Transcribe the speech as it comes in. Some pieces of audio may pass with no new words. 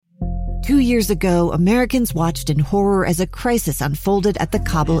2 years ago, Americans watched in horror as a crisis unfolded at the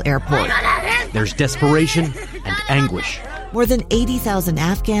Kabul airport. There's desperation and anguish. More than 80,000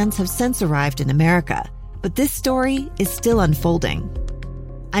 Afghans have since arrived in America, but this story is still unfolding.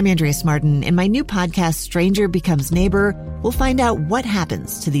 I'm Andrea Martin. In my new podcast, Stranger Becomes Neighbor, we'll find out what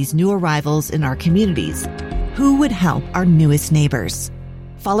happens to these new arrivals in our communities. Who would help our newest neighbors?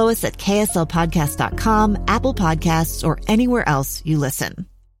 Follow us at kslpodcast.com, Apple Podcasts, or anywhere else you listen.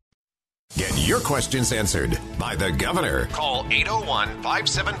 Get your questions answered by the governor. Call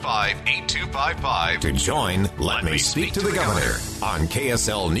 801-575-8255 to join Let Me Speak to the Governor on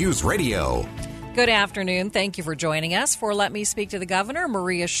KSL News Radio. Good afternoon. Thank you for joining us for Let Me Speak to the Governor.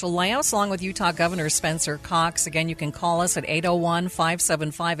 Maria Shilaos, along with Utah Governor Spencer Cox. Again, you can call us at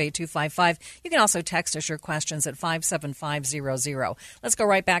 801-575-8255. You can also text us your questions at 57500. Let's go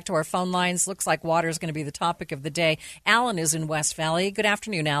right back to our phone lines. Looks like water is going to be the topic of the day. Alan is in West Valley. Good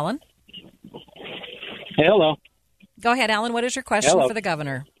afternoon, Alan. Hello. Go ahead, Alan. What is your question for the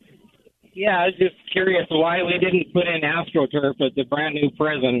governor? Yeah, I was just curious why we didn't put in AstroTurf at the brand new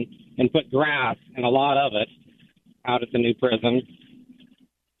prison and put grass and a lot of it out at the new prison.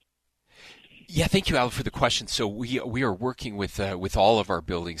 Yeah, thank you, Alan, for the question. So we are working with all of our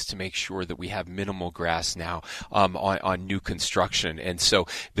buildings to make sure that we have minimal grass now on new construction, and so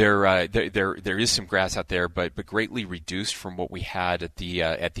there is some grass out there, but greatly reduced from what we had at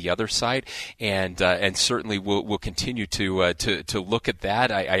the other side, and certainly we'll continue to look at that.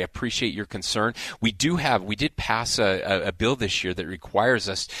 I appreciate your concern. We did pass a bill this year that requires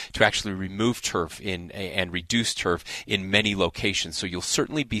us to actually remove turf and reduce turf in many locations. So you'll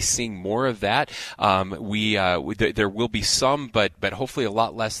certainly be seeing more of that. There will be some, but hopefully a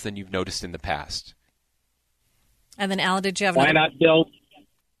lot less than you've noticed in the past. And then, Alan, did you have Why not build?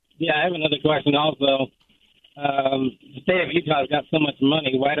 Yeah, I have another question also. The state of Utah's got so much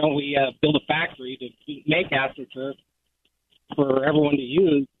money. Why don't we build a factory to make AstroTurf for everyone to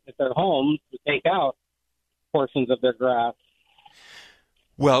use at their homes to take out portions of their grass?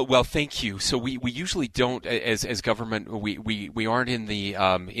 Well, thank you. So we usually don't, as government, we aren't in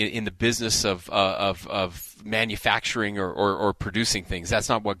the business of manufacturing or producing things. That's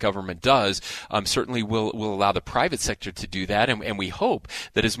not what government does. Certainly, we'll allow the private sector to do that, and we hope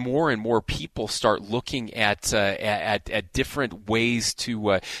that as more and more people start looking at different ways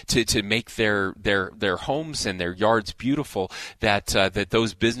to make their homes and their yards beautiful, that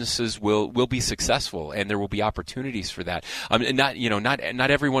those businesses will be successful, and there will be opportunities for that. And not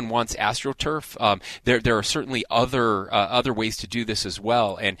everyone wants AstroTurf. There are certainly other ways to do this as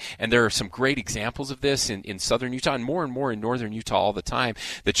well, and there are some great examples of this in southern Utah and more in northern Utah all the time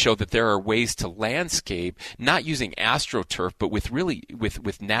that show that there are ways to landscape, not using AstroTurf, but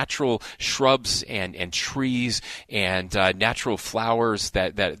with natural shrubs and trees and natural flowers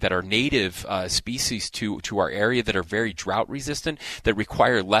that are native species to our area, that are very drought resistant, that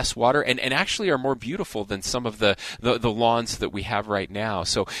require less water, and actually are more beautiful than some of the lawns that we have right now.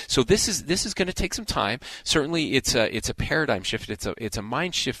 So this is going to take some time. Certainly, it's a paradigm shift. It's a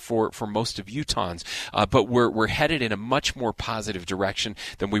mind shift for most of Utahns, but we're headed in a much more positive direction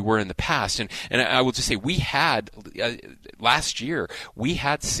than we were in the past. And I will just say, we had last year we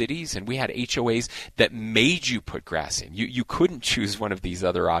had cities and we had HOAs that made you put grass in. You couldn't choose one of these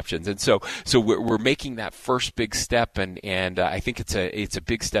other options, and so we're making that first big step, and I think it's a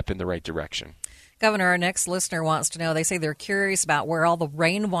big step in the right direction. Governor, our next listener wants to know, they say they're curious about where all the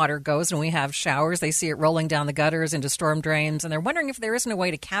rainwater goes when we have showers. They see it rolling down the gutters into storm drains, and they're wondering if there isn't a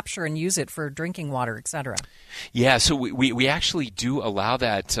way to capture and use it for drinking water, et cetera. Yeah, so we actually do allow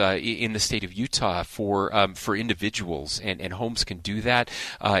that in the state of Utah for individuals, and homes can do that.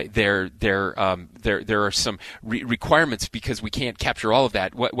 There are some requirements because we can't capture all of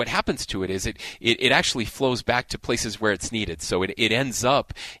that. What happens to it is it actually flows back to places where it's needed. So it ends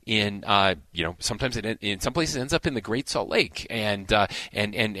up in sometimes in some places it ends up in the Great Salt Lake, and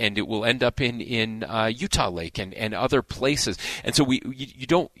it will end up in Utah Lake and other places. And so you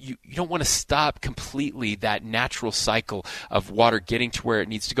don't want to stop completely that natural cycle of water getting to where it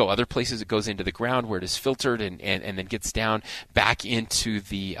needs to go. Other places it goes into the ground where it is filtered and then gets down back into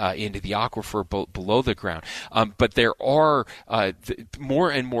the aquifer below the ground. But there are more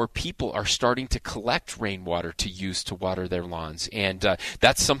and more people are starting to collect rainwater to use to water their lawns, and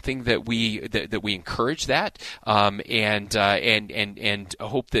that's something that we encourage that, and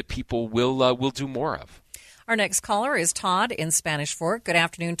hope that people will do more of. Our next caller is Todd in Spanish Fork. Good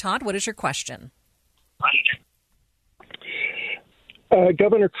afternoon, Todd. What is your question?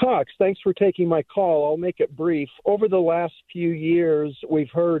 Governor Cox, thanks for taking my call. I'll make it brief. Over the last few years, we've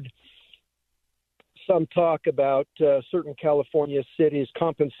heard some talk about certain California cities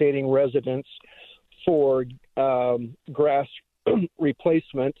compensating residents for grass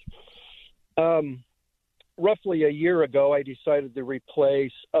replacement. Roughly a year ago, I decided to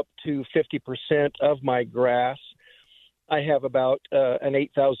replace up to 50% of my grass. I have about an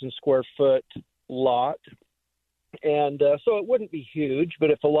 8,000 square foot lot. And so it wouldn't be huge,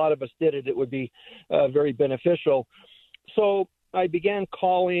 but if a lot of us did it, it would be very beneficial. So I began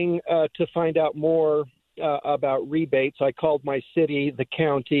calling to find out more about rebates. I called my city, the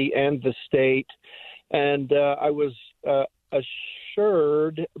county, and the state, and I was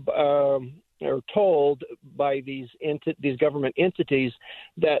assured or told by these government entities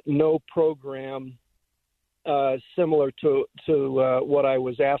that no program similar to what I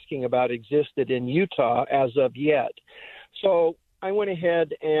was asking about existed in Utah as of yet. So I went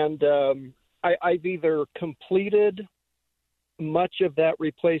ahead and I've either completed much of that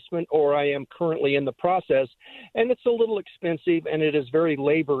replacement or I am currently in the process, and it's a little expensive and it is very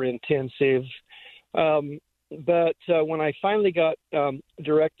labor intensive. But when I finally got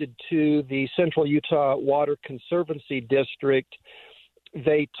directed to the Central Utah Water Conservancy District,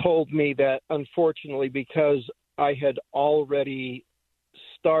 they told me that unfortunately, because I had already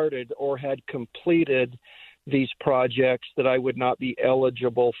started or had completed these projects, that I would not be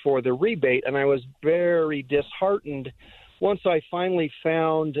eligible for the rebate. And I was very disheartened once I finally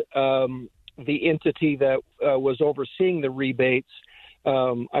found the entity that was overseeing the rebates.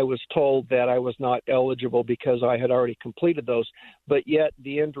 I was told that I was not eligible because I had already completed those, but yet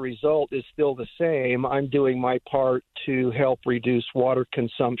the end result is still the same. I'm doing my part to help reduce water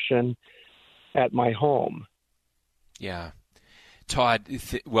consumption at my home. Yeah. Todd,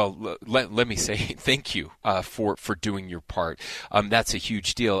 let me say thank you for doing your part. That's a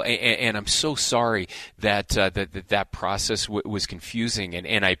huge deal, and I'm so sorry that that process was confusing.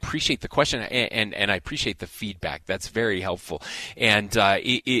 And I appreciate the question, and I appreciate the feedback. That's very helpful. And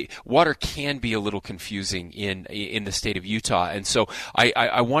water can be a little confusing in the state of Utah, and so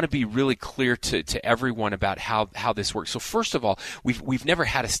I want to be really clear to everyone about how this works. So first of all, we've never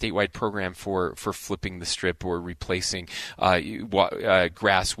had a statewide program for flipping the strip or replacing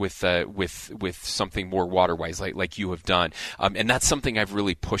grass with something more water-wise, like you have done, and that's something I've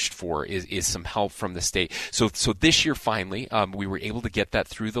really pushed for is some help from the state. So this year finally, we were able to get that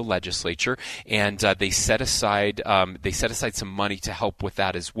through the legislature, and they set aside some money to help with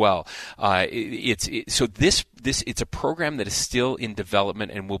that as well. It's a program that is still in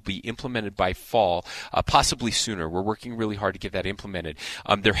development and will be implemented by fall, possibly sooner. We're working really hard to get that implemented.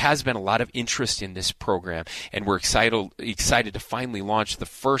 There has been a lot of interest in this program, and we're excited to finally launch the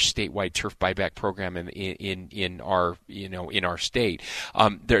first statewide turf buyback program in our state.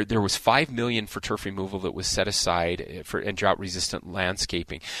 There was $5 million for turf removal that was set aside and drought resistant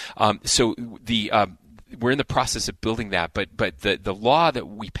landscaping. We're in the process of building that, but the law that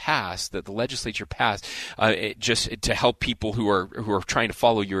we passed, that the legislature passed, just to help people who are trying to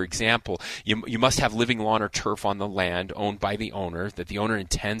follow your example, you must have living lawn or turf on the land owned by the owner that the owner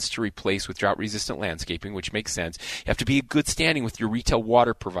intends to replace with drought-resistant landscaping, which makes sense. You have to be in good standing with your retail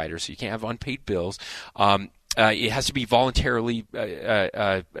water provider, so you can't have unpaid bills. It has to be voluntarily.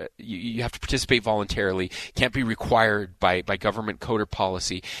 You have to participate voluntarily. Can't be required by government code or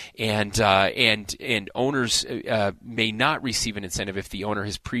policy. And owners may not receive an incentive if the owner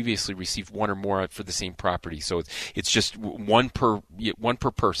has previously received one or more for the same property. So it's just one per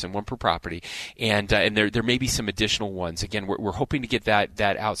person, one per property. And there may be some additional ones. Again, we're hoping to get that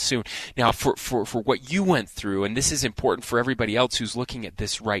out soon. Now, for what you went through, and this is important for everybody else who's looking at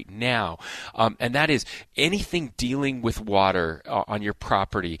this right now, and that is anything dealing with water on your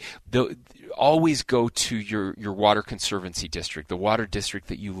property, always go to your water conservancy district, the water district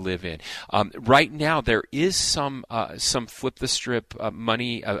that you live in. Right now, there is some flip the strip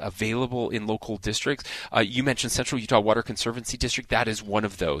money available in local districts. You mentioned Central Utah Water Conservancy District. That is one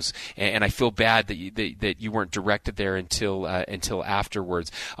of those, and I feel bad that you weren't directed there until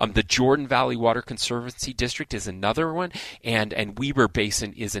afterwards. The Jordan Valley Water Conservancy District is another one, and Weber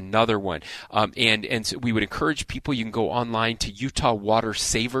Basin is another one. And so we would encourage people. You can go online to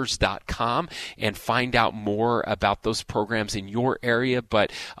UtahWaterSavers.com and find out more about those programs in your area.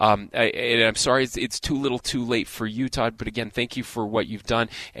 But and I'm sorry it's too little too late for you, Todd, but again, thank you for what you've done,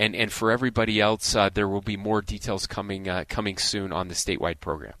 and for everybody else, there will be more details coming soon on the statewide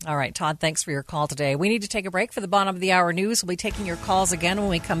program. All right, Todd, thanks for your call today. We need to take a break for the bottom of the hour news. We'll be taking your calls again when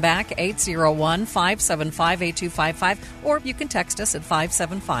we come back, 801-575-8255, or you can text us at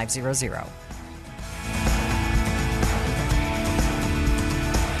 57500.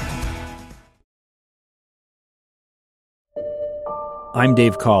 I'm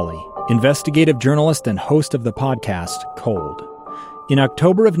Dave Cawley. investigative journalist and host of the podcast Cold. In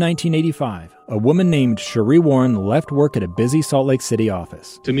October of 1985, a woman named Cherie Warren left work at a busy Salt Lake City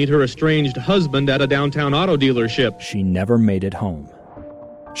office to meet her estranged husband at a downtown auto dealership. She never made it home.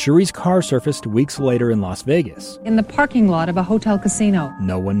 Cherie's car surfaced weeks later in Las Vegas. In the parking lot of a hotel casino.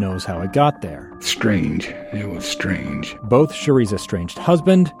 No one knows how it got there. Strange. It was strange. Both Cherie's estranged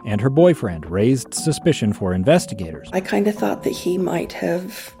husband and her boyfriend raised suspicion for investigators. I kind of thought that he might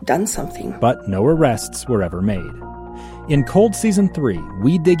have done something. But no arrests were ever made. In Cold Season 3,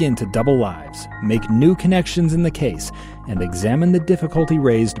 we dig into double lives, make new connections in the case, and examine the difficulty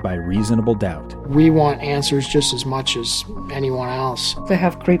raised by reasonable doubt. We want answers just as much as anyone else. They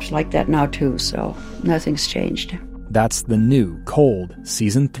have creeps like that now too, so nothing's changed. That's the new Cold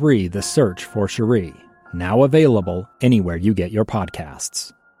Season 3, The Search for Cherie, now available anywhere you get your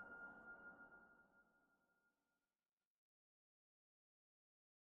podcasts.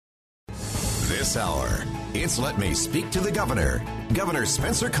 This hour, it's Let Me Speak to the Governor. Governor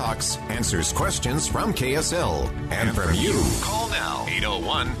Spencer Cox answers questions from KSL and from you. Call now,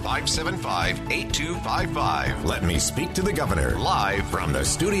 801-575-8255. Let Me Speak to the Governor, live from the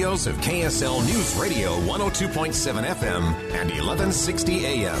studios of KSL News Radio 102.7 FM and 1160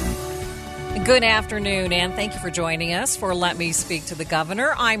 AM. Good afternoon, and thank you for joining us for Let Me Speak to the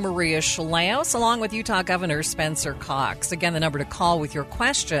Governor. I'm Maria Schleus, along with Utah Governor Spencer Cox. Again, the number to call with your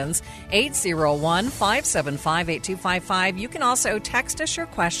questions, 801-575-8255. You can also text us your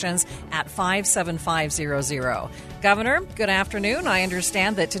questions at 57500. Governor, good afternoon. I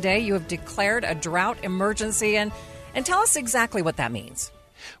understand that today you have declared a drought emergency, and tell us exactly what that means.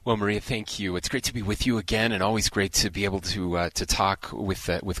 Well, Maria, thank you. It's great to be with you again, and always great to be able to talk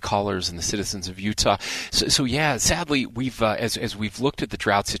with callers and the citizens of Utah. So yeah, sadly, we've as we've looked at the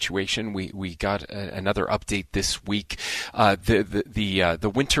drought situation, we got another update this week.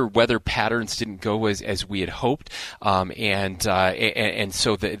 The winter weather patterns didn't go as we had hoped, and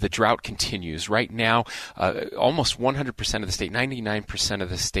so the drought continues. Right now, almost 100% of the state, 99% of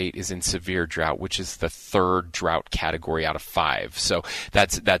the state, is in severe drought, which is the third drought category out of 5. So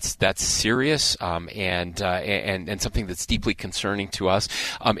that's serious, and something that's deeply concerning to us.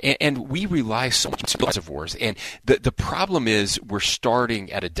 And we rely so much on reservoirs. And the problem is we're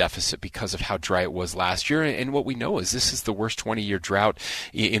starting at a deficit because of how dry it was last year. And what we know is this is the worst 20-year drought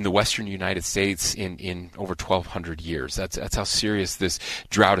in the western United States in over 1,200 years. That's how serious this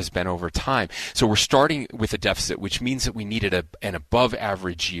drought has been over time. So we're starting with a deficit, which means that we needed an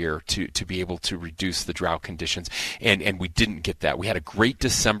above-average year to be able to reduce the drought conditions. And we didn't get that. We had a great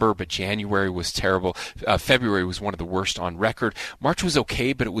December, but January was terrible. February was one of the worst on record. March was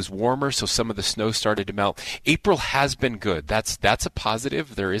okay, but it was warmer, so some of the snow started to melt. April has been good. That's a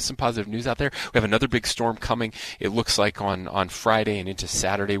positive. There is some positive news out there. We have another big storm coming, it looks like, on Friday and into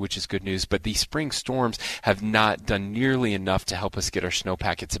Saturday, which is good news. But these spring storms have not done nearly enough to help us get our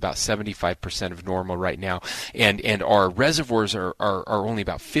snowpack. It's about 75% of normal right now, and our reservoirs are only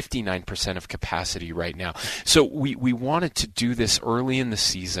about 59% of capacity right now. So we wanted to do this early in the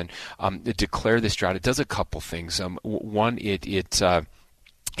season, declare this drought. It does a couple things. One,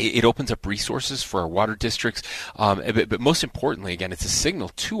 it opens up resources for our water districts, but most importantly, again, it's a signal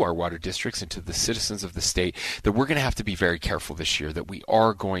to our water districts and to the citizens of the state that we're going to have to be very careful this year, that we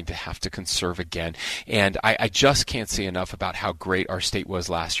are going to have to conserve again. And I just can't say enough about how great our state was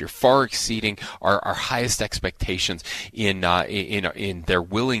last year, far exceeding our highest expectations in their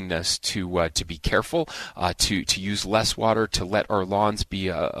willingness to be careful, to use less water, to let our lawns be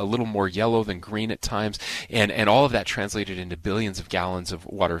a little more yellow than green at times, and all of that translated into billions of gallons of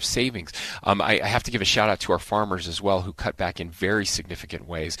water savings. I have to give a shout out to our farmers as well, who cut back in very significant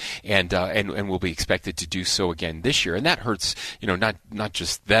ways, and will be expected to do so again this year. And that hurts, not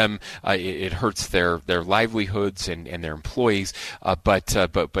just them. It hurts their livelihoods and their employees. But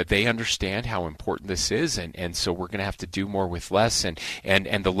they understand how important this is, and so we're going to have to do more with less. And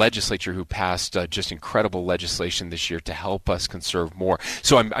the legislature, who passed just incredible legislation this year to help us conserve more.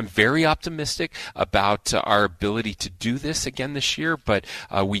 So I'm very optimistic about our ability to do this again this year. But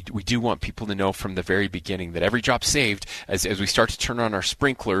we do want people to know from the very beginning that every drop saved, as we start to turn on our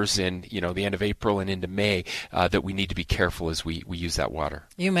sprinklers in the end of April and into May, that we need to be careful as we use that water.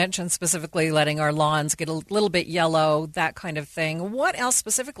 You mentioned specifically letting our lawns get a little bit yellow, that kind of thing. What else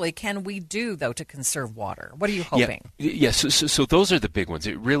specifically can we do, though, to conserve water? What are you hoping? Yeah, so those are the big ones.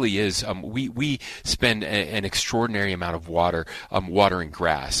 It really is. We spend an extraordinary amount of water watering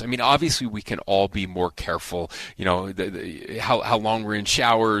grass. I mean, obviously we can all be more careful, how long we're in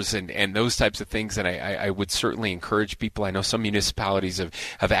showers and those types of things. And I would certainly encourage people. I know some municipalities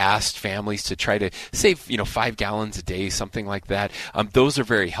have asked families to try to save 5 gallons a day, something like that. Those are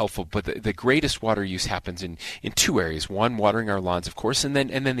very helpful. But the greatest water use happens in two areas. One, watering our lawns, of course, and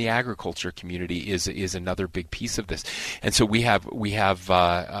then the agriculture community is another big piece of this. And so we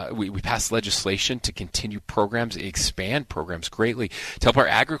passed legislation to continue programs, expand programs greatly to help our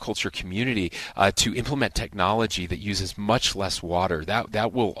agriculture community to implement technology that uses much less water.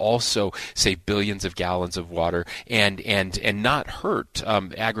 That will also save billions of gallons of water and not hurt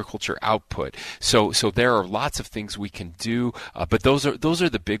agriculture output. So there are lots of things we can do, but those are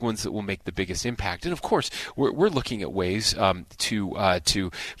the big ones that will make the biggest impact. And of course, we're looking at ways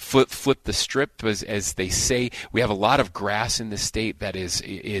to flip the strip, as they say. We have a lot of grass in the state that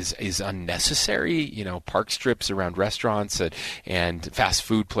is unnecessary. Park strips around restaurants and fast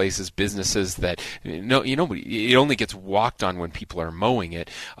food places, businesses that it only gets walked on when people are mowing it.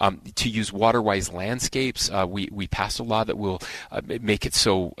 To use water-wise landscapes, we passed a law that will make it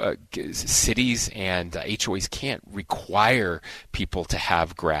so cities and HOAs can't require people to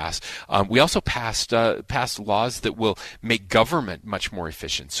have grass. We also passed laws that will make government much more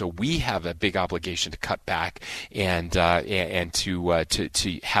efficient. So we have a big obligation to cut back and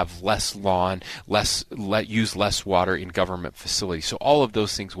to have less lawn, use less water in government facilities. So all of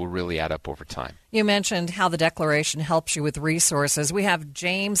those things will really add up over time. You mentioned how the declaration helps you with resources. We have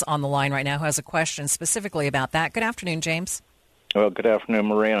James on the line right now who has a question specifically about that. Good afternoon, James. Well, good afternoon,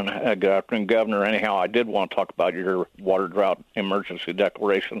 Maria, and good afternoon, Governor. Anyhow, I did want to talk about your water drought emergency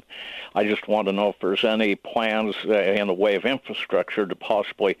declaration. I just want to know if there's any plans in the way of infrastructure to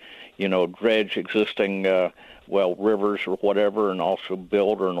possibly, dredge existing, rivers or whatever, and also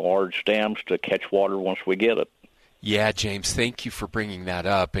build or enlarge dams to catch water once we get it. Yeah, James, thank you for bringing that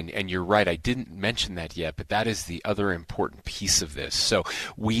up. And you're right, I didn't mention that yet, but that is the other important piece of this. So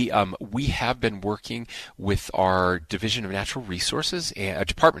we have been working with our Division of Natural Resources,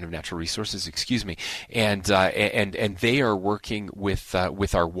 Department of Natural Resources, and they are working with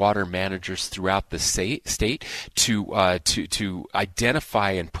our water managers throughout the state to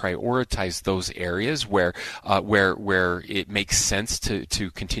identify and prioritize those areas where it makes sense to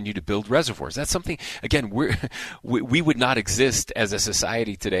continue to build reservoirs. That's something, again, we would not exist as a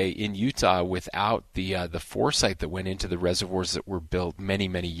society today in Utah without the foresight that went into the reservoirs that were built many,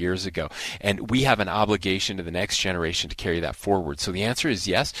 many years ago. And we have an obligation to the next generation to carry that forward. So the answer is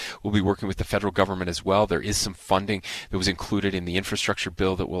yes. We'll be working with the federal government as well. There is some funding that was included in the infrastructure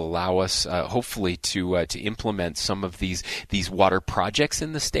bill that will allow us, hopefully, to implement some of these water projects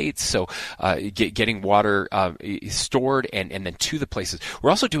in the states. So getting water stored and then to the places.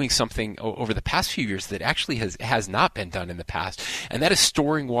 We're also doing something over the past few years that actually has not been done in the past, and that is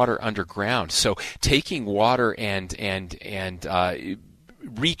storing water underground. So taking water and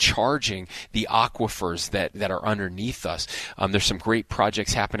recharging the aquifers that are underneath us. There's some great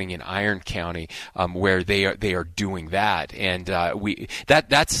projects happening in Iron County where they are doing that, and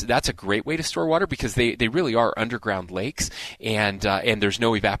that's a great way to store water because they really are underground lakes, and there's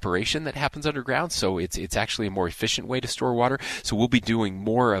no evaporation that happens underground, so it's actually a more efficient way to store water. So we'll be doing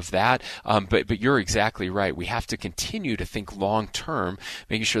more of that. But you're exactly right. We have to continue to think long term,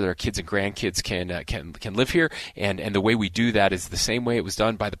 making sure that our kids and grandkids can live here, and the way we do that is the same way it was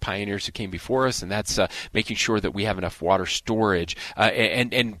done by the pioneers who came before us, and that's making sure that we have enough water storage.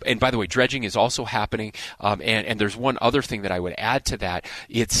 And by the way, dredging is also happening. And there's one other thing that I would add to that.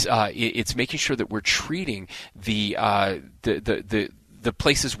 It's making sure that we're treating the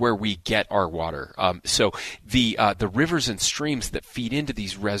places where we get our water. So the rivers and streams that feed into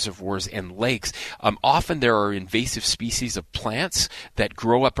these reservoirs and lakes, often there are invasive species of plants that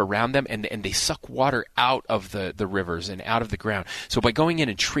grow up around them, and they suck water out of the rivers and out of the ground. So by going in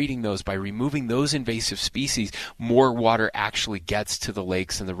and treating those, by removing those invasive species, more water actually gets to the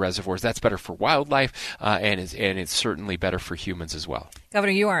lakes and the reservoirs. That's better for wildlife, and it's certainly better for humans as well.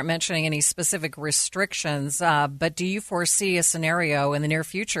 Governor, you aren't mentioning any specific restrictions, but do you foresee a scenario in the near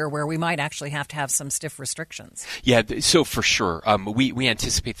future where we might actually have to have some stiff restrictions? Yeah, so for sure. We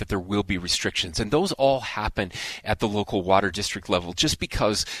anticipate that there will be restrictions, and those all happen at the local water district level just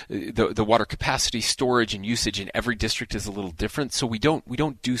because the water capacity, storage, and usage in every district is a little different. So we don't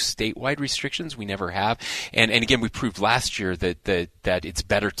do statewide restrictions. We never have. And again, we proved last year that it's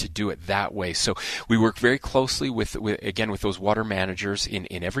better to do it that way. So we work very closely with those water managers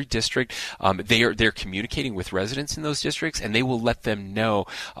in every district. They're communicating with residents in those districts, and they will let them everyone know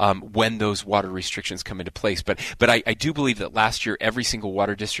when those water restrictions come into place. But I do believe that last year every single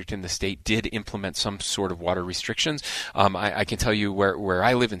water district in the state did implement some sort of water restrictions. I can tell you where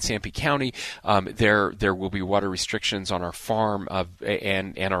I live in Sanpete County, there will be water restrictions on our farm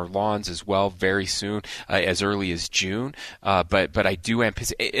and our lawns as well very soon, as early as June. But I do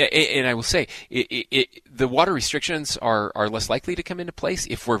anticipate, and I will say, the water restrictions are less likely to come into place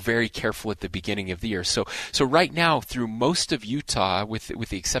if we're very careful at the beginning of the year. So right now, through most of Utah, with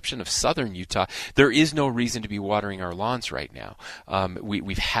the exception of southern Utah, there is no reason to be watering our lawns right now.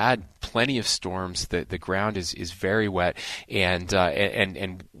 We've had plenty of storms. The ground is very wet, and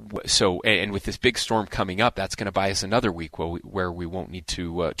with this big storm coming up, that's going to buy us another week where we won't need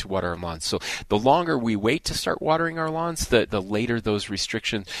to water our lawns. So the longer we wait to start watering our lawns, the later those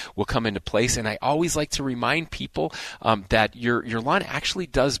restrictions will come into place. And I always like to remind people that your lawn actually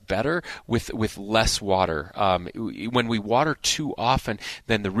does better with less water. When we water too often,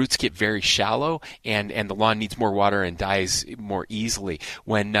 then the roots get very shallow, and the lawn needs more water and dies more easily.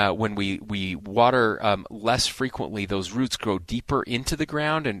 When we water less frequently, those roots grow deeper into the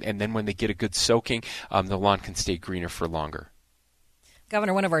ground, and then when they get a good soaking, the lawn can stay greener for longer.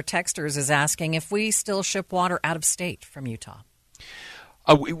 Governor, one of our texters is asking if we still ship water out of state from Utah.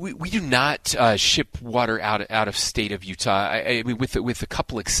 We do not ship water out of state of Utah, with a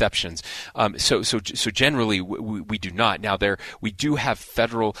couple exceptions. So generally we do not. Now we do have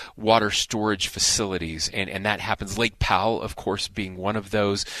federal water storage facilities, and that happens. Lake Powell, of course, being one of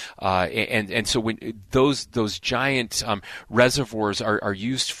those. And so when those giant reservoirs are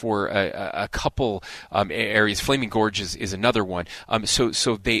used for a couple areas. Flaming Gorge is another one.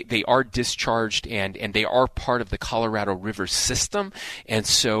 So they are discharged, and they are part of the Colorado River system. And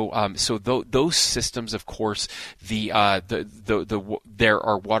so those systems, of course, there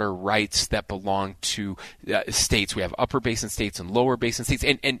are water rights that belong to states. We have upper basin states and lower basin states,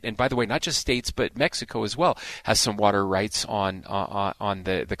 and by the way, not just states, but Mexico as well has some water rights on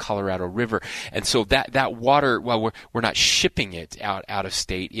the Colorado River. And so that water, while we're not shipping it out of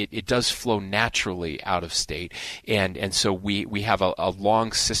state, it does flow naturally out of state, and so we have a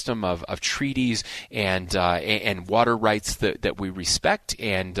long system of treaties and water rights that we respect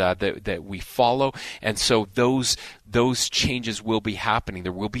and that we follow. And so those changes will be happening.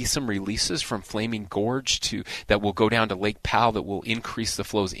 There will be some releases from Flaming Gorge that will go down to Lake Powell, that will increase the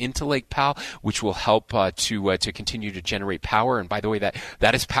flows into Lake Powell, which will help to continue to generate power. And by the way,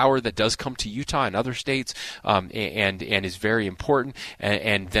 that is power that does come to Utah and other states, and is very important.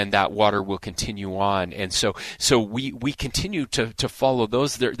 And then that water will continue on. And so we continue to follow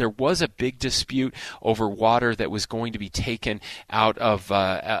those. There was a big dispute over water that was going to be taken out of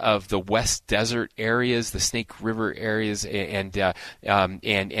the West Desert areas, the Snake River areas, and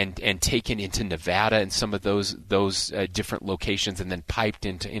taken into Nevada and some of those different locations, and then piped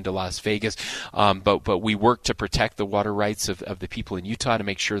into Las Vegas. But we worked to protect the water rights of the people in Utah, to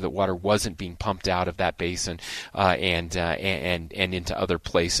make sure that water wasn't being pumped out of that basin and into other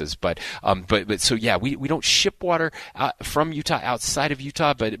places. But so yeah, we don't ship water from Utah outside of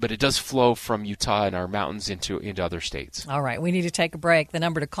Utah, but it does flow from Utah and our mountains into other states. All right, we need to take a break. The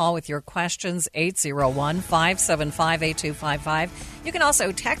number to call with your questions, 801-575-8255. You can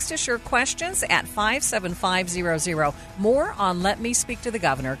also text us your questions at 57500. More on Let Me Speak to the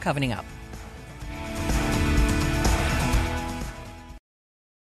Governor coming up.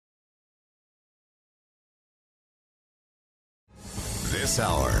 This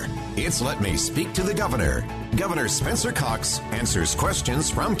hour, it's Let Me Speak to the Governor. Governor Spencer Cox answers questions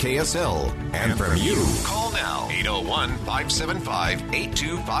from KSL and from you. Call now,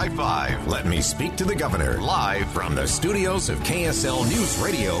 801-575-8255. Let Me Speak to the Governor, live from the studios of KSL News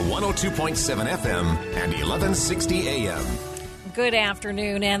Radio 102.7 FM and 1160 AM. Good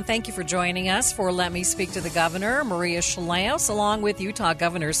afternoon, and thank you for joining us for Let Me Speak to the Governor. Maria Shilaos, along with Utah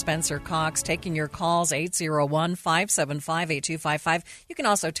Governor Spencer Cox, taking your calls, 801-575-8255. You can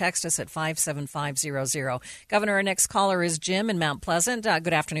also text us at 57500. Governor, our next caller is Jim in Mount Pleasant.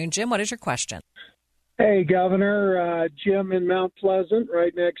 Good afternoon, Jim. What is your question? Hey, Governor. Jim in Mount Pleasant,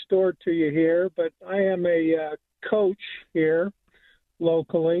 right next door to you here. But I am a coach here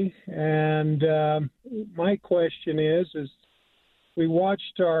locally, and my question is we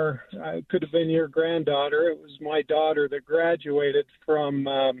watched it could have been your granddaughter. It was my daughter that graduated from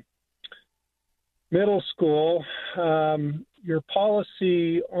middle school. Your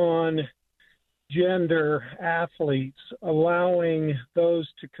policy on gender athletes, allowing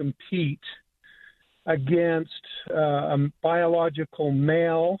those to compete against a biological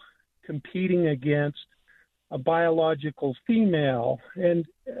male competing against a biological female, and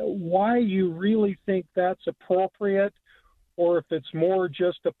why you really think that's appropriate, or if it's more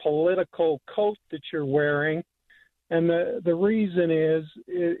just a political coat that you're wearing. And the reason is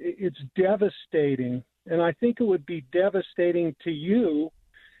it's devastating. And I think it would be devastating to you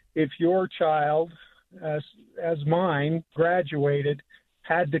if your child, as mine, graduated,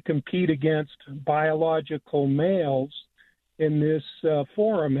 had to compete against biological males in this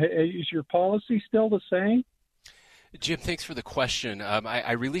forum. Is your policy still the same? Jim, thanks for the question.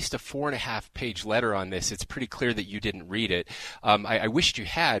 I released a 4.5-page letter on this. It's pretty clear that you didn't read it. I wished you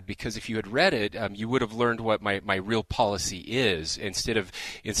had, because if you had read it, you would have learned what my real policy is instead of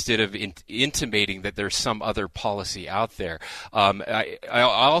intimating that there's some other policy out there. I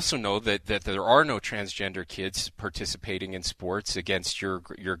also know that there are no transgender kids participating in sports against your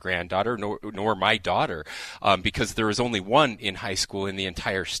granddaughter, nor my daughter, because there is only one in high school in the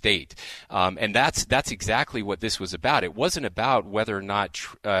entire state, and that's exactly what this was about. It wasn't about whether or not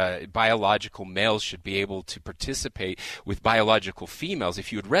biological males should be able to participate with biological females.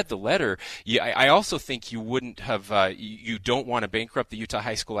 If you had read the letter, I also think you wouldn't have. You don't want to bankrupt the Utah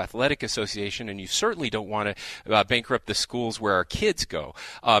High School Athletic Association, and you certainly don't want to bankrupt the schools where our kids go.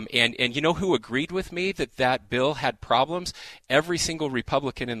 And you know who agreed with me that bill had problems? Every single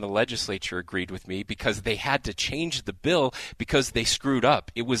Republican in the legislature agreed with me, because they had to change the bill because they screwed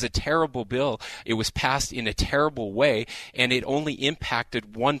up. It was a terrible bill. It was passed in a terrible way, and it only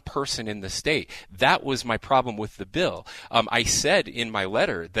impacted one person in the state. That was my problem with the bill. I said in my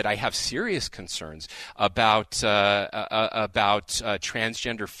letter that I have serious concerns about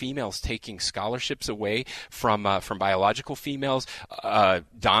transgender females taking scholarships away from biological females,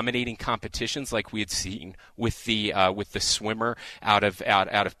 dominating competitions like we had seen with the swimmer out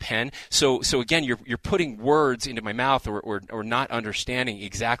of Penn. So again, you're putting words into my mouth, or not understanding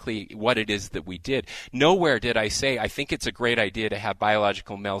exactly what it is that we did. Nowhere did I say I think it's a great idea to have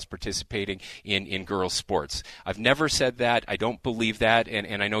biological males participating in girls' sports. I've never said that. I don't believe that,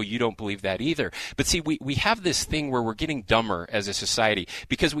 and I know you don't believe that either. But see, we have this thing where we're getting dumber as a society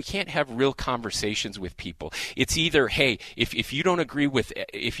because we can't have real conversations with people. It's either, hey, if you don't agree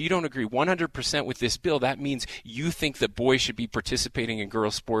 100% with this bill, that means you think that boys should be participating in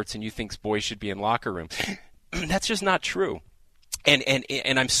girls' sports and you think boys should be in locker rooms. That's just not true.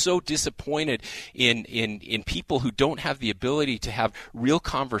 And I'm so disappointed in people who don't have the ability to have real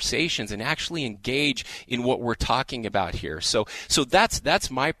conversations and actually engage in what we're talking about here. So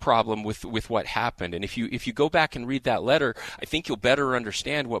that's my problem with what happened. And if you go back and read that letter, I think you'll better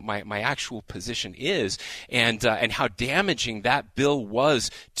understand what my actual position is, and how damaging that bill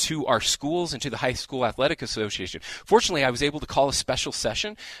was to our schools and to the High School Athletic Association. Fortunately, I was able to call a special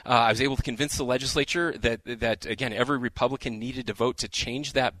session. I was able to convince the legislature that again, every Republican needed to vote to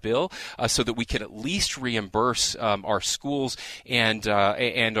change that bill so that we could at least reimburse our schools and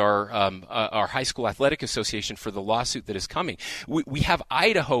our High School Athletic Association for the lawsuit that is coming. We have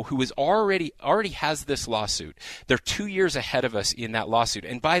Idaho, who is already has this lawsuit. They're 2 years ahead of us in that lawsuit.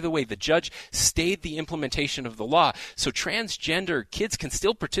 And by the way, the judge stayed the implementation of the law, so transgender kids can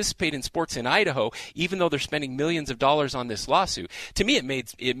still participate in sports in Idaho, even though they're spending millions of dollars on this lawsuit. To me,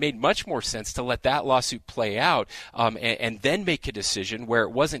 it made much more sense to let that lawsuit play out and then make a decision where it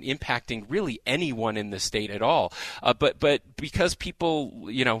wasn't impacting really anyone in the state at all. But because people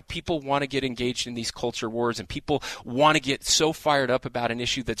want to get engaged in these culture wars, and people want to get so fired up about an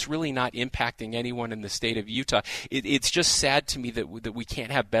issue that's really not impacting anyone in the state of Utah, it's just sad to me that we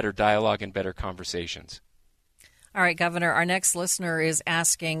can't have better dialogue and better conversations. All right, Governor, our next listener is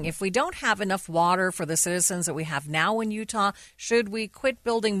asking, if we don't have enough water for the citizens that we have now in Utah, should we quit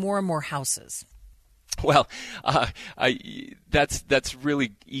building more and more houses? Well, that's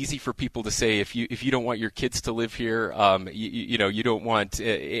really easy for people to say. If you don't want your kids to live here, you don't want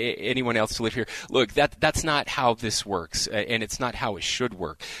anyone else to live here. Look, that's not how this works, and it's not how it should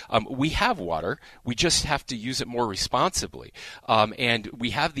work. We have water. We just have to use it more responsibly, and we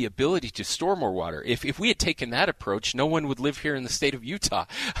have the ability to store more water. If we had taken that approach, no one would live here in the state of Utah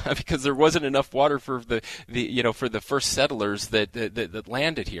because there wasn't enough water for the first settlers that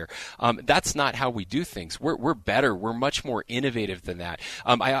landed here. That's not how we do things. We're better. We're much more innovative than that.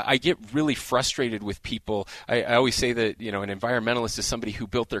 I get really frustrated with people. I always say that an environmentalist is somebody who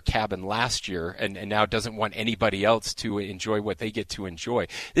built their cabin last year and now doesn't want anybody else to enjoy what they get to enjoy.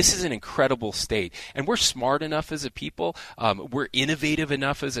 This is an incredible state, and we're smart enough as a people. We're innovative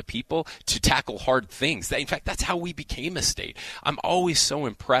enough as a people to tackle hard things. In fact, that's how we became a state. I'm always so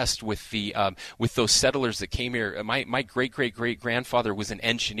impressed with with those settlers that came here. My great grandfather was an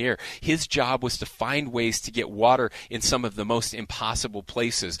engineer. His job was to find find ways to get water in some of the most impossible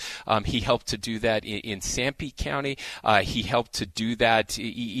places. He helped to do that in Sanpete County. He helped to do that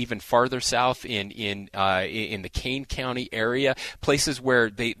even farther south in the Kane County area, places where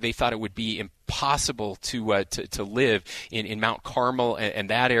they thought it would be impossible to live in Mount Carmel and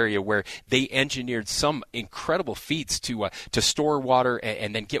that area, where they engineered some incredible feats to store water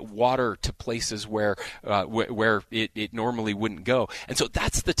and then get water to places where it normally wouldn't go. And so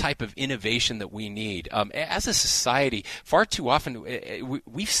that's the type of innovation that we need. As a society, far too often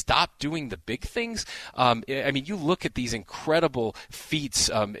we've stopped doing the big things. I mean, you look at these incredible feats,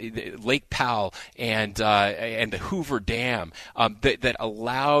 Lake Powell and the Hoover Dam, that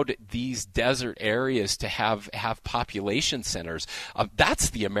allowed these desert areas to have population centers. That's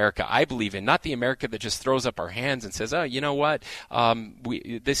the America I believe in, not the America that just throws up our hands and says, "Oh, you know what?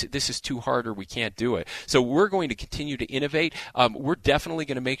 This is too hard, or we can't do it." So we're going to continue to innovate. We're definitely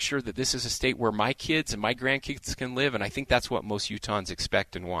going to make sure that this is a state where my kids and my grandkids can live, and I think that's what most Utahns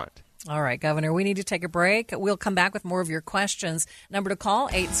expect and want. All right, Governor, we need to take a break. We'll come back with more of your questions. Number to call,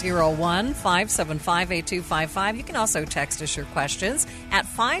 801-575-8255. You can also text us your questions at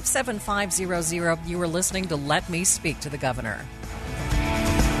 57500. You are listening to Let Me Speak to the Governor.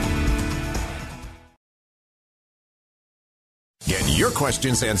 Get your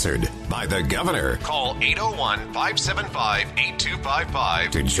questions answered by the Governor. Call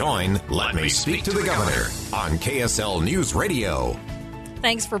 801-575-8255 to join Let Me Speak to the Governor on KSL News Radio.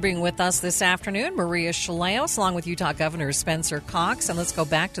 Thanks for being with us this afternoon. Maria Shilaos, along with Utah Governor Spencer Cox. And let's go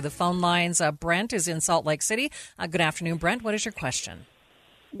back to the phone lines. Brent is in Salt Lake City. Good afternoon, Brent. What is your question?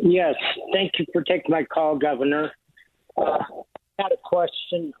 Yes, thank you for taking my call, Governor. I had a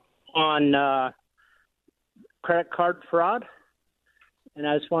question on credit card fraud. And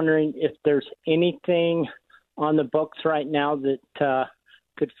I was wondering if there's anything on the books right now that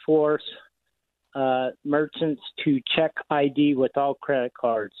could force merchants to check ID with all credit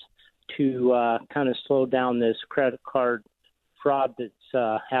cards to kind of slow down this credit card fraud that's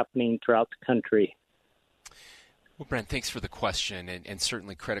happening throughout the country. Well, Brent, thanks for the question, and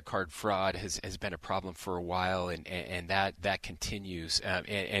certainly credit card fraud has been a problem for a while, and that continues.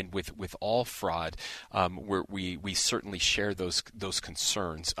 And with all fraud, we certainly share those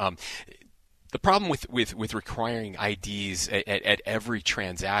concerns. The problem with requiring IDs at every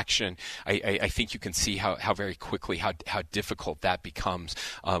transaction, I think you can see how very quickly how difficult that becomes,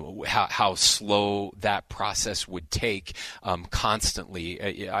 how slow that process would take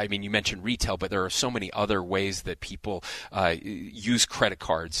constantly. I mean, you mentioned retail, but there are so many other ways that people use credit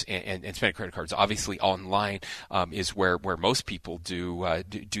cards and spend credit cards. Obviously, online is where most people do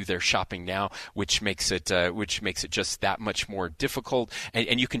their shopping now, which makes it just that much more difficult.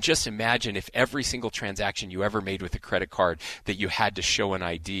 And you can just imagine if every single transaction you ever made with a credit card that you had to show an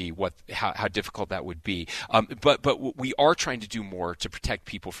ID, how difficult that would be. But we are trying to do more to protect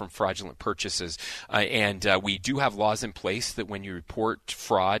people from fraudulent purchases, and we do have laws in place that when you report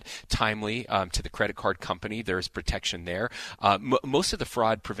fraud timely to the credit card company, there is protection there. Most of the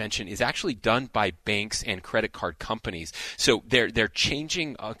fraud prevention is actually done by banks and credit card companies, so they're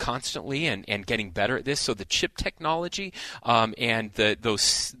changing constantly and getting better at this. So the chip technology and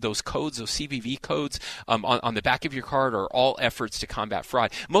those codes, those CVV codes on the back of your card are all efforts to combat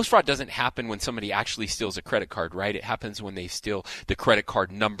fraud. Most fraud doesn't happen when somebody actually steals a credit card, right? It happens when they steal the credit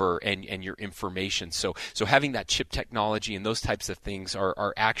card number and your information. So having that chip technology and those types of things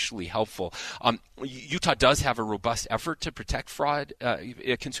are actually helpful. Utah does have a robust effort to protect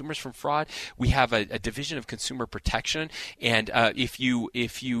consumers from fraud. We have a division of consumer protection, and if you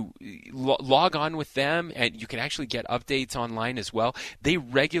log on with them, and you can actually get updates online as well. They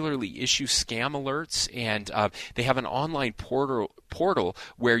regularly issue scam alerts, and they have an online portal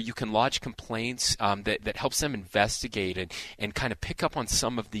where you can lodge complaints that helps them investigate and kind of pick up on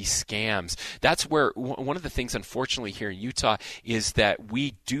some of these scams. That's where one of the things, unfortunately, here in Utah is that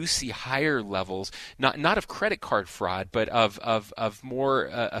we do see higher levels, not of credit card fraud, but of more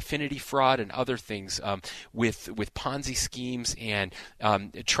affinity fraud and other things with Ponzi schemes and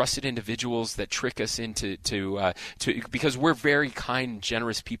trusted individuals that trick us into because we're very kind and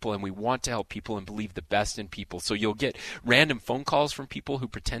generous people, and we want to help people and believe the best in people. So you'll get random phone calls from people who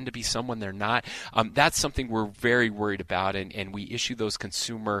pretend to be someone they're not. That's something we're very worried about, and we issue those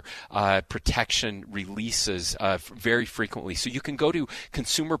consumer protection releases very frequently. So you can go to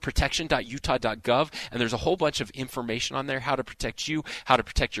consumerprotection.utah.gov, and there's a whole bunch of information on there, how to protect you, how to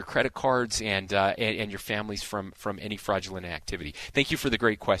protect your credit cards and your families from any fraudulent activity. Thank you for the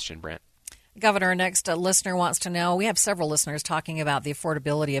great question, Brent. Governor, our next listener wants to know, we have several listeners talking about the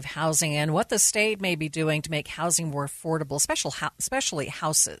affordability of housing and what the state may be doing to make housing more affordable, especially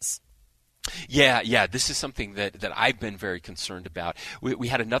houses. Yeah. This is something that I've been very concerned about. We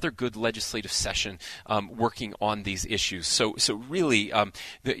had another good legislative session working on these issues. So really,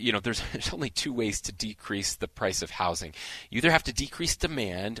 there's only two ways to decrease the price of housing. You either have to decrease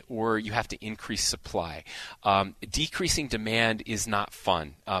demand or you have to increase supply. Decreasing demand is not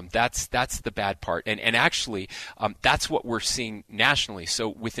fun. That's the bad part. And actually, that's what we're seeing nationally. So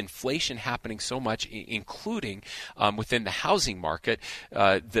with inflation happening so much, including within the housing market,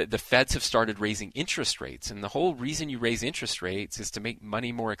 the feds have started raising interest rates, and the whole reason you raise interest rates is to make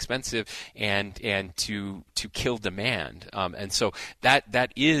money more expensive and to kill demand. And so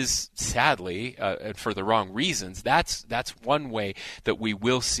that is sadly, for the wrong reasons, that's one way that we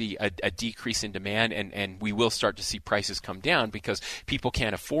will see a decrease in demand, and we will start to see prices come down because people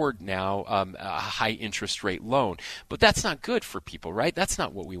can't afford now a high interest rate loan. But that's not good for people, right? That's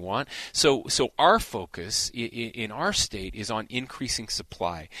not what we want. So our focus in our state is on increasing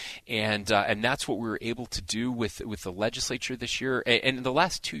supply, and that's what we were able to do with the legislature this year. And in the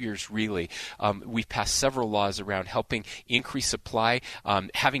last 2 years, really, we've passed several laws around helping increase supply,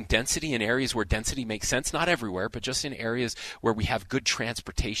 having density in areas where density makes sense, not everywhere, but just in areas where we have good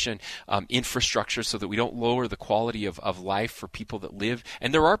transportation infrastructure so that we don't lower the quality of life for people that live.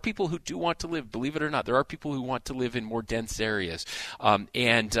 And there are people who do want to live, believe it or not, there are people who want to live in more dense areas.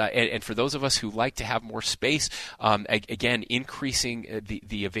 And for those of us who like to have more space, again, increasing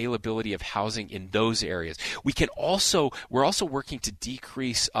the availability of housing in those areas. We're also working to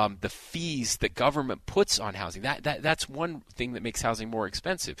decrease the fees that government puts on housing. That's one thing that makes housing more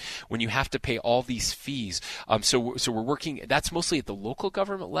expensive, when you have to pay all these fees. So we're working. That's mostly at the local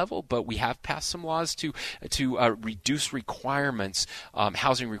government level, but we have passed some laws to reduce requirements,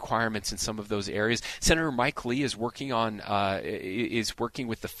 housing requirements in some of those areas. Senator Mike Lee is working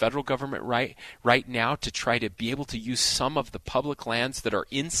with the federal government right now to try to be able to use some of the public lands that are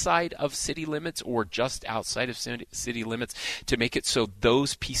inside of city limits or just outside of city limits to make it so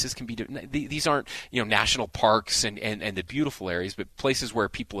those pieces can be. These aren't national parks and the beautiful areas, but places where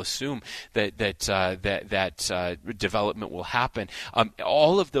people assume that development will happen.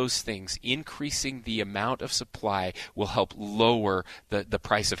 All of those things, increasing the amount of supply, will help lower the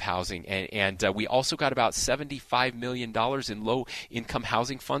price of housing. And we also got about $75 million in low-income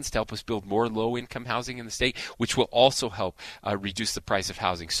housing funds to help us build more low-income housing in the state, which will also help reduce the price of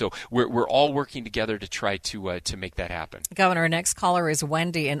housing. So we're all working together to try to make that happen. Governor, our next caller is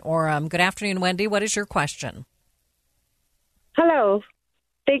Wendy in Orem. Good afternoon, Wendy. What is your question? Hello.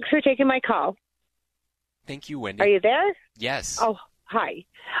 Thanks for taking my call. Thank you, Wendy. Are you there? Yes. Oh, hi.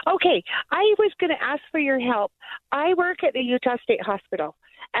 Okay. I was going to ask for your help. I work at the Utah State Hospital,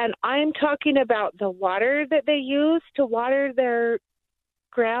 and I'm talking about the water that they use to water their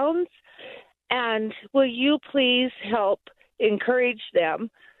grounds. And will you please help encourage them?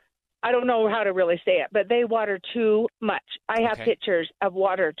 I don't know how to really say it, but they water too much. I have pictures of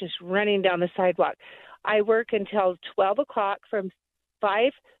water just running down the sidewalk. I work until 12 o'clock from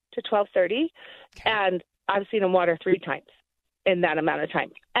 5 to 12:30, and I've seen them water 3 times in that amount of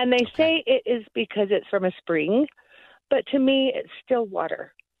time. And they say it is because it's from a spring, but to me, it's still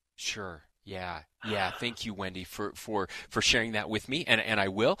water. Sure. Yeah. Thank you, Wendy, for sharing that with me, and I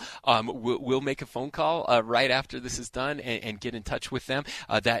will. We'll make a phone call right after this is done and get in touch with them.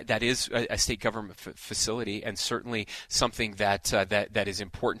 That is a state government facility, and certainly something that is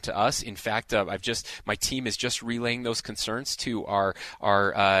important to us. In fact, my team is just relaying those concerns to our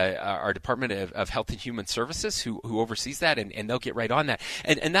Department of Health and Human Services, who oversees that, and they'll get right on that.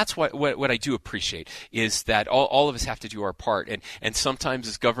 And that's what I do appreciate, is that all of us have to do our part, and sometimes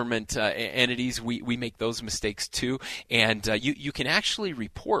as government entities, we make those mistakes too. And you can actually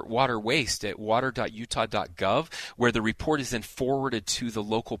report water waste at water.utah.gov, where the report is then forwarded to the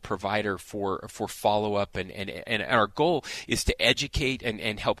local provider for follow-up. And our goal is to educate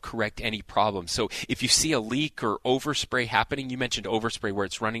and help correct any problems. So if you see a leak or overspray happening, you mentioned overspray where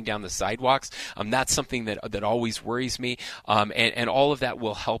it's running down the sidewalks, that's something that always worries me. And all of that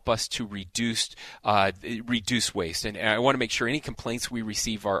will help us to reduce waste. And I want to make sure any complaints we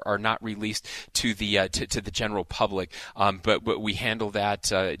receive are not released to the general public, but we handle that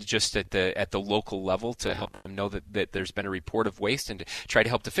just at the local level to help them know that there's been a report of waste and to try to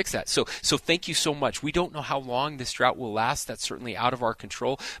help to fix that. So thank you so much. We don't know how long this drought will last. That's certainly out of our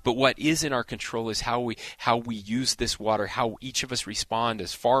control. But what is in our control is how we use this water, how each of us respond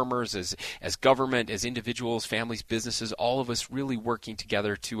as farmers, as government, as individuals, families, businesses, all of us really working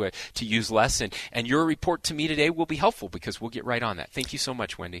together to use less. And your report to me today will be helpful because we'll get right on that. Thank you so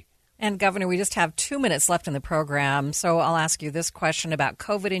much, Wendy. And Governor, we just have 2 minutes left in the program, so I'll ask you this question about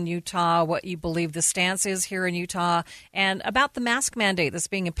COVID in Utah, what you believe the stance is here in Utah, and about the mask mandate that's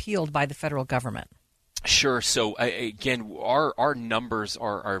being appealed by the federal government. Sure. So again, our numbers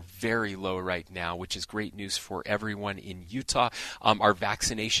are very low right now, which is great news for everyone in Utah. Our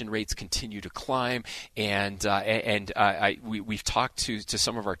vaccination rates continue to climb, and we've talked to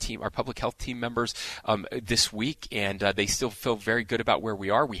some of our public health team members this week, and they still feel very good about where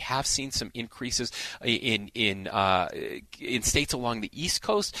we are. We have seen some increases in states along the East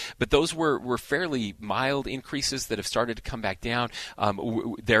Coast, but those were fairly mild increases that have started to come back down.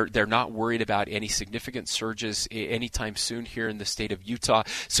 They're not worried about any significant surges anytime soon here in the state of Utah.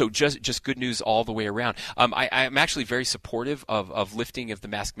 So just good news all the way around. I'm actually very supportive of lifting of the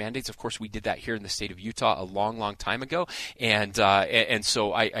mask mandates. Of course, we did that here in the state of Utah a long time ago, and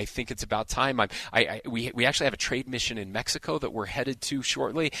so I think it's about time. We actually have a trade mission in Mexico that we're headed to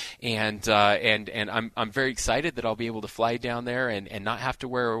shortly, and I'm very excited that I'll be able to fly down there and not have to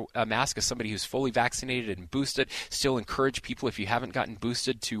wear a mask as somebody who's fully vaccinated and boosted. Still encourage people, if you haven't gotten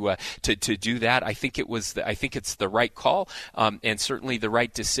boosted, to do that. I think it's the right call, and certainly the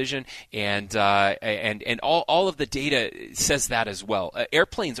right decision, and all of the data says that as well.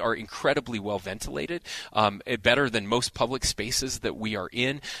 Airplanes are incredibly well ventilated, better than most public spaces that we are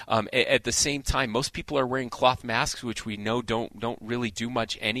in. At the same time, most people are wearing cloth masks, which we know don't really do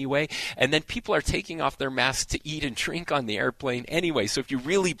much anyway. And then people are taking off their masks to eat and drink on the airplane anyway. So if you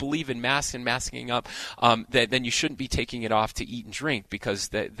really believe in masks and masking up, then you shouldn't be taking it off to eat and drink, because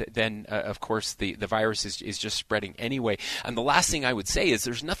then of course the virus is just spreading anyway. And the last thing I would say is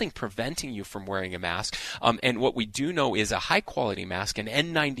there's nothing preventing you from wearing a mask. And what we do know is a high quality mask, an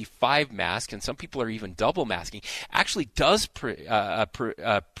N95 mask, and some people are even double masking, actually does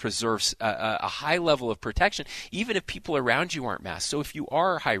preserve a high level of protection, even if people around you aren't masked. So if you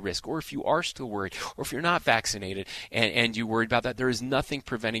are high risk, or if you are still worried, or if you're not vaccinated and you're worried about that, there is nothing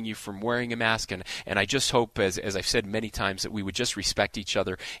preventing you from wearing a mask. And I just hope, as I've said many times, that we would just respect each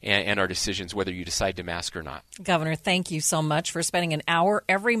other and our decisions, whether you decide to mask or not. Governor, thank you so much for spending an hour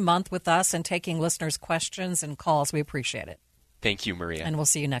every month with us and taking listeners' questions and calls. We appreciate it. Thank you, Maria. And we'll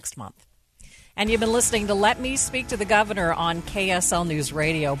see you next month. And you've been listening to Let Me Speak to the Governor on KSL News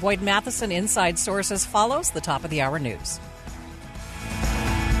Radio. Boyd Matheson Inside Sources follows the top of the hour news.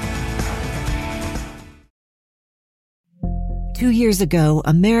 Two years ago,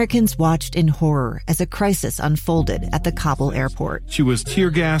 Americans watched in horror as a crisis unfolded at the Kabul airport. She was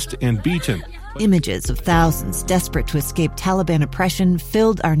tear-gassed and beaten. Images of thousands desperate to escape Taliban oppression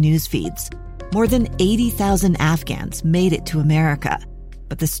filled our news feeds. More than 80,000 Afghans made it to America.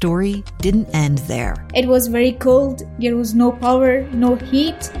 But the story didn't end there. It was very cold. There was no power, no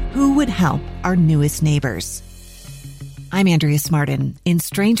heat. Who would help our newest neighbors? I'm Andrea Smartin. In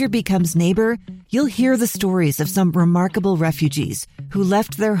Stranger Becomes Neighbor, you'll hear the stories of some remarkable refugees who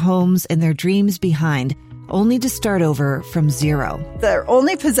left their homes and their dreams behind, only to start over from zero. Their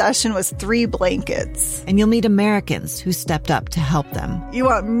only possession was 3 blankets. And you'll meet Americans who stepped up to help them. You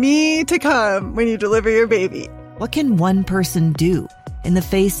want me to come when you deliver your baby. What can one person do in the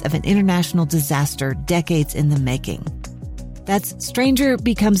face of an international disaster decades in the making? That's Stranger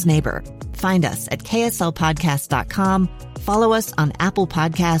Becomes Neighbor. Find us at kslpodcast.com. Follow us on Apple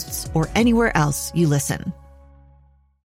Podcasts or anywhere else you listen.